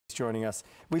Joining us.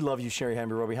 We love you, Sherry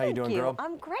Hamby-Roby. How you doing, girl?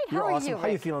 I'm great. You're How are awesome. you? How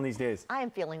are you feeling these days? I am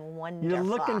feeling wonderful. You're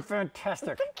looking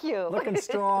fantastic. Thank you. Looking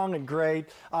strong and great.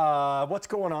 What's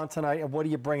going on tonight, and what are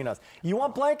you bringing us? You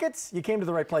want blankets? You came to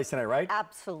the right place tonight, right?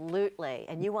 Absolutely.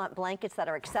 And you want blankets that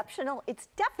are exceptional? It's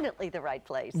definitely the right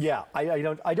place. Yeah.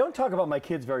 I don't talk about my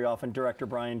kids very often, Director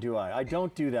Brian, do I? I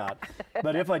don't do that.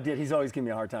 But if I did, he's always giving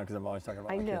me a hard time because I'm always talking about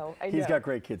my kids. I know. He's got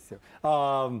great kids too.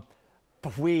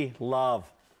 But we love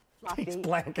these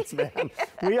blankets, man.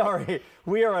 we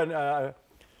are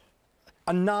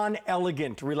a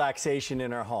non-elegant relaxation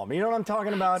in our home. You know what I'm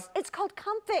talking about? It's called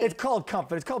comfort. It's called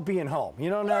comfort. It's called being home. You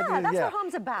know that's what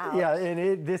home's about. Yeah,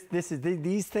 and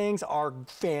these things are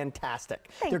fantastic.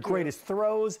 They're great as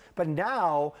throws, but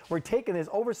now we're taking this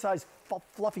oversized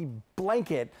fluffy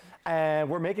blanket and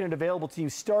we're making it available to you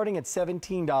starting at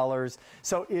 $17.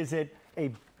 So is it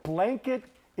a blanket?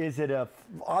 Is it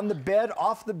on the bed,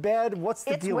 off the bed? What's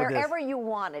the deal with this? It's wherever you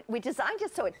want it. We designed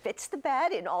it so it fits the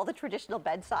bed in all the traditional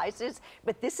bed sizes,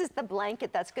 but this is the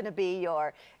blanket that's going to be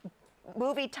your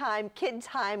movie time, kid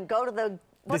time, go to the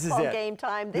football game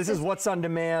time. This is what's on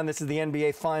demand. This is the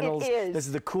NBA Finals. It is. This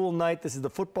is the cool night. This is the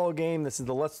football game. This is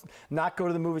the let's not go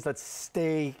to the movies. Let's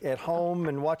stay at home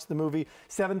and watch the movie.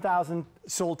 7,000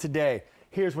 sold today.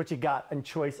 Here's what you got in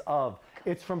choice of.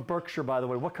 It's from Berkshire, by the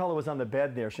way. What color was on the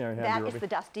bed there, Sharon? That is the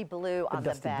dusty blue on the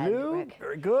bed. Dusty blue? Rick.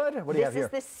 Very good. What do you have here?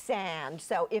 This is the sand.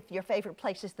 So if your favorite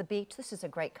place is the beach, this is a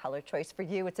great color choice for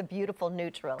you. It's a beautiful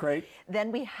neutral. Great.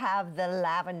 Then we have the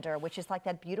lavender, which is like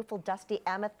that beautiful dusty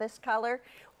amethyst color.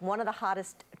 One of the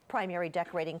hottest primary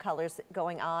decorating colors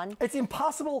going on. It's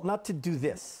impossible not to do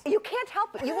this. You can't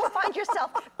help it. You will find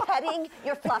yourself petting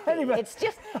your Fluffy.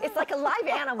 It's like a live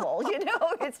animal, you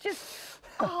know? It's just,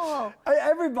 oh.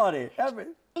 Everybody.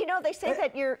 You know, they say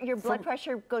that your blood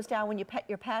pressure goes down when you pet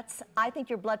your pets. I think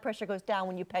your blood pressure goes down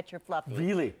when you pet your Fluffy.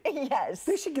 Really? Yes.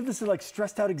 They should give this to like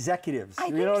stressed out executives. I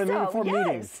you know what I mean? Before yes,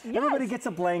 meetings. Yes. Everybody gets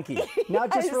a blankie. Now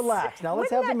just relax. Now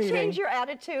let's have the meeting. Wouldn't that change your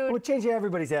attitude? It would change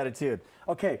everybody's attitude.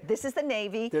 Okay. This is the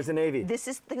navy. There's a navy. This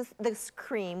is this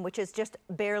cream, which is just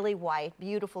barely white.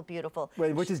 Beautiful, beautiful.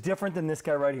 Wait, which is different than this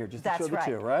guy right here. Just to show the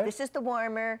two, right? This is the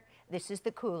warmer. This is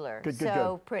the cooler. Good.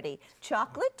 So pretty.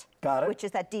 Chocolate. Got it. Which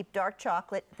is that deep dark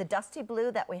chocolate. The dusty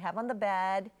blue that we have on the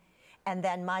bed. And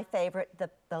then my favorite,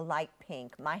 the light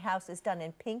pink. My house is done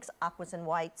in pinks, aquas, and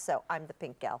whites, so I'm the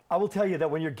pink gal. I will tell you that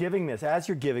when you're giving this, as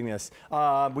you're giving this,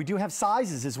 we do have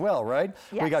sizes as well, right?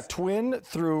 Yes. We got twin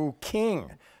through king.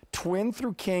 Twin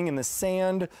through king in the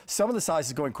sand. Some of the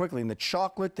sizes going quickly. In the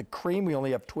chocolate, the cream, we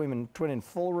only have twin and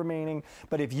full remaining.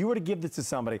 But if you were to give this to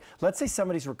somebody, let's say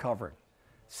somebody's recovering.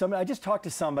 I just talked to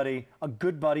somebody, a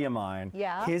good buddy of mine.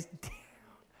 Yeah.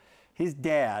 His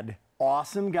dad,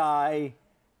 awesome guy,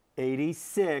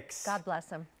 86. God bless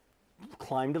him.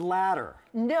 Climbed a ladder.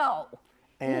 No.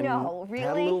 And no, really?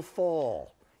 had a little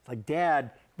fall. It's like,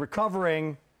 Dad,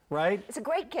 recovering, right? It's a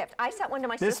great gift. I sent one to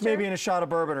my sister. This may be in a shot of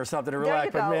bourbon or something to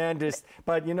relax, but man,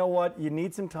 but you know what? You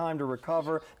need some time to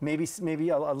recover. Maybe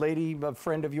a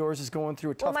friend of yours is going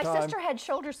through a tough time. Well, my sister had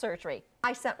shoulder surgery.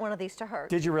 I sent one of these to her.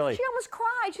 Did you really? She almost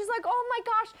cried. She's like, oh my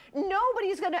gosh,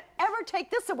 nobody's going to ever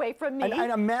take this away from me.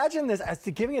 And imagine this, as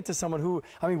to giving it to someone who,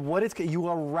 I mean, you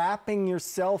are wrapping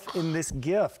yourself in this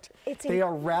gift. They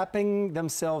are wrapping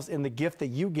themselves in the gift that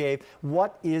you gave.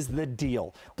 What is the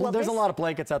deal? Well, there's a lot of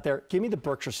blankets out there. Give me the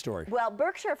Berkshire story. Well,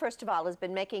 Berkshire, first of all, has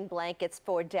been making blankets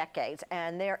for decades,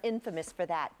 and they're infamous for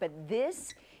that. But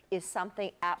this is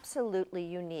something absolutely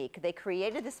unique. They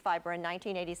created this fiber in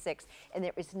 1986, and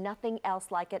there is nothing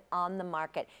else like it on the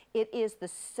market. It is the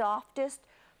softest,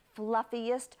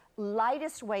 fluffiest,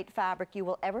 lightest weight fabric you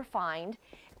will ever find,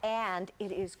 and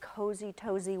it is cozy,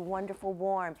 tozy, wonderful,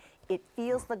 warm. It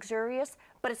feels luxurious,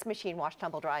 but it's machine wash,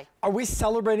 tumble dry. Are we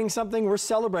celebrating something? We're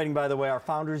celebrating, by the way, our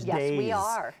founders' days. Yes, we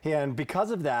are. And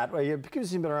because of that,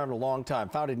 because you've been around a long time,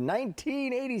 founded in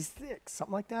 1986,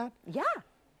 something like that? Yeah.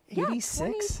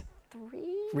 86?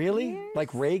 23 Really? years?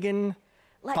 Like Reagan,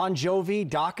 Bon Jovi,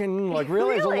 Dokken, like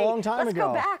really? It's a long time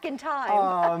ago. Let's go back in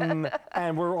time.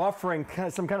 And we're offering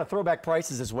some kind of throwback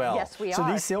prices as well. Yes, we are. So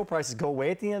these sale prices go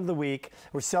away at the end of the week.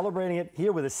 We're celebrating it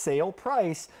here with a sale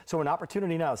price. So an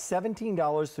opportunity now,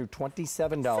 $17 through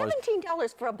 $27.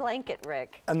 $17 for a blanket,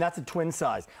 Rick. And that's a twin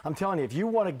size. I'm telling you, if you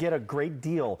want to get a great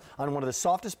deal on one of the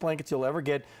softest blankets you'll ever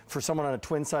get for someone on a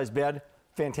twin size bed,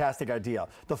 fantastic idea.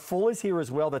 The full is here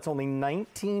as well. That's only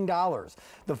 $19.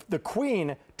 The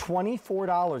queen,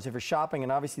 $24 if you're shopping,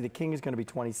 and obviously the king is going to be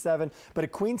 $27. But a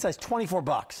queen size,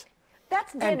 $24.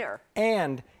 That's dinner.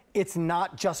 And it's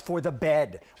not just for the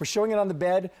bed. We're showing it on the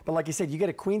bed, but like you said, you get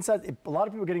a queen size. A lot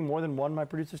of people are getting more than one, my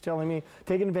producer's telling me,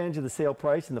 taking advantage of the sale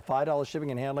price and the $5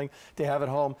 shipping and handling to have at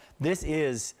home. This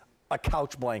is a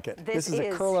couch blanket. This is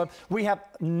a curl up. We have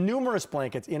numerous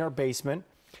blankets in our basement.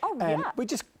 Oh, and yeah. we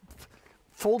just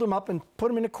fold them up and put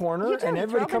them in a corner, You do. and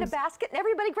everybody throw them comes. in a basket, and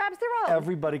everybody grabs their own.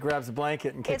 Everybody grabs a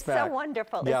blanket and kicks back. It's so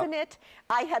wonderful, isn't it?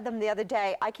 I had them the other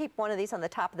day. I keep one of these on the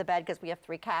top of the bed because we have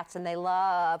 3 cats, and they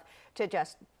love to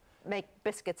just make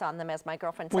biscuits on them, as my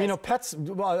girlfriend says. Well, you know, pets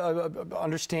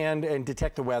understand and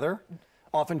detect the weather.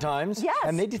 Oftentimes, yes.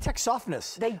 And they detect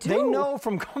softness. They do. They know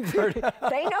from comfort.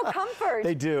 They know comfort.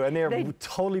 They do, and they would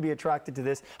totally be attracted to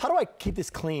this. How do I keep this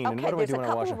clean? Okay, and what do I do when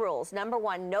I wash it? there's a couple rules. Number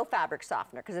 1, no fabric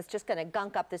softener, because it's just going to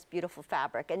gunk up this beautiful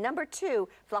fabric. And number 2,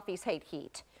 fluffies hate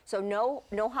heat. So no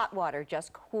hot water,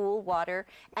 just cool water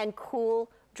and cool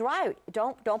dry.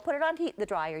 Don't put it on the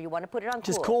dryer. You want to put it on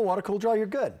Just cool water, cool dry. You're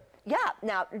good. Yeah,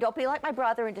 now don't be like my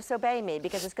brother and disobey me,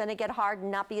 because it's going to get hard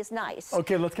and not be as nice.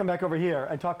 Okay, let's come back over here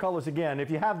and talk colors again. If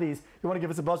you have these, you want to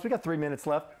give us a buzz. We got 3 minutes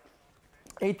left.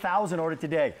 8,000 ordered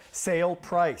today. Sale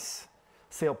price.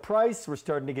 Sale price. We're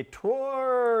starting to get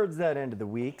towards that end of the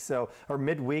week, or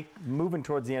midweek, moving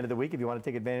towards the end of the week if you want to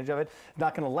take advantage of it.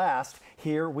 Not going to last.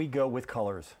 Here we go with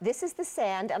colors. This is the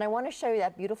sand, and I want to show you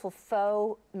that beautiful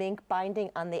faux mink binding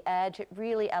on the edge. It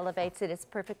really elevates it. It's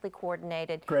perfectly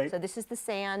coordinated. Great. So this is the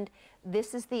sand.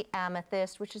 This is the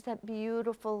amethyst, which is that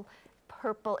beautiful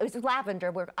purple. It was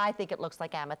lavender, where I think it looks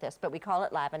like amethyst, but we call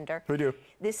it lavender. We do.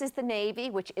 This is the navy,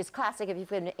 which is classic. If you've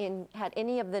had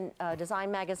any of the design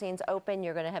magazines open,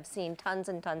 you're going to have seen tons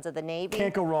and tons of the navy.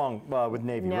 Can't go wrong with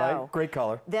navy, right? Great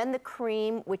color. Then the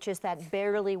cream, which is that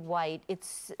barely white.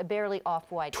 It's barely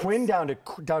off-white. Twin down to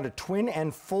twin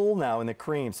and full now in the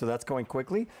cream, so that's going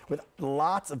quickly with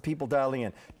lots of people dialing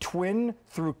in. Twin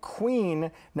through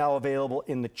queen now available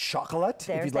in the chocolate.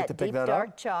 There's if you'd like to pick that up.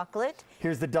 dark chocolate.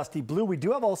 Here's the dusty blue. We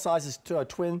do have all sizes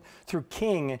twin through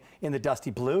king in the dusty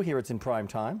blue. Here it's in prime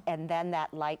time. And then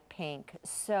that light pink.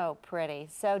 So pretty,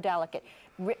 so delicate.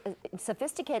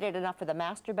 Sophisticated enough for the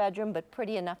master bedroom, but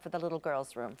pretty enough for the little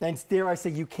girl's room. And dare I say,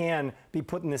 you can be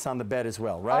putting this on the bed as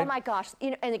well, right? Oh my gosh.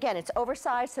 You know, and again, it's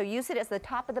oversized, so use it as the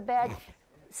top of the bed.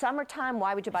 Summertime,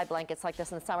 why would you buy blankets like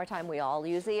this in the summertime? We all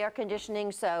use the air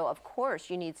conditioning, so of course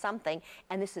you need something.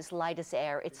 And this is light as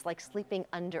air. It's like sleeping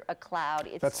under a cloud.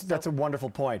 That's a wonderful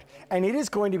point. And it is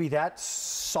going to be that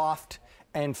soft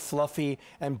and fluffy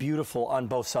and beautiful on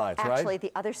both sides, right? Actually,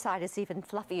 the other side is even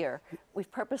fluffier. We've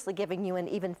purposely given you an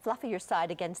even fluffier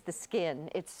side against the skin.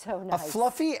 It's so nice. A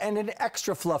fluffy and an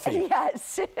extra fluffy.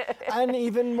 Yes. And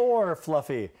even more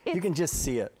fluffy. You can just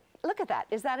see it. Look at that.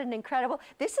 Is that an incredible?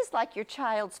 This is like your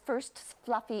child's first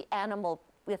fluffy animal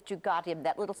that you got him,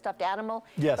 that little stuffed animal.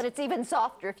 Yes. But it's even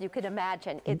softer, if you can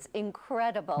imagine. It's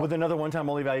incredible. With another one-time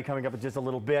only value coming up in just a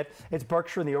little bit. It's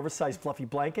Berkshire and the oversized fluffy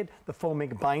blanket, the faux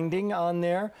mink binding on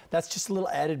there. That's just a little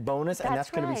added bonus, and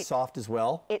that's going to be soft as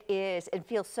well. It is. It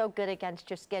feels so good against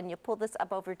your skin. You pull this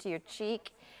up over to your cheek.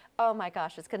 Oh my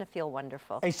gosh, it's going to feel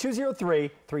wonderful.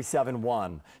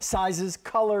 H203-371. Sizes,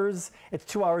 colors. It's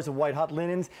 2 hours of white hot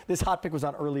linens. This hot pick was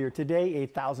on earlier today.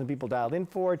 8,000 people dialed in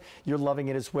for it. You're loving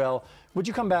it as well. Would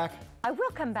you come back? I will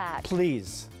come back.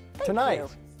 Please. Thank Tonight. you.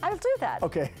 I'll do that.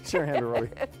 Okay, share your hand, Robbie.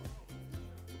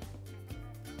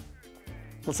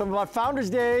 Well, some about Founders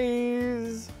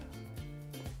Days.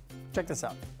 Check this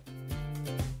out.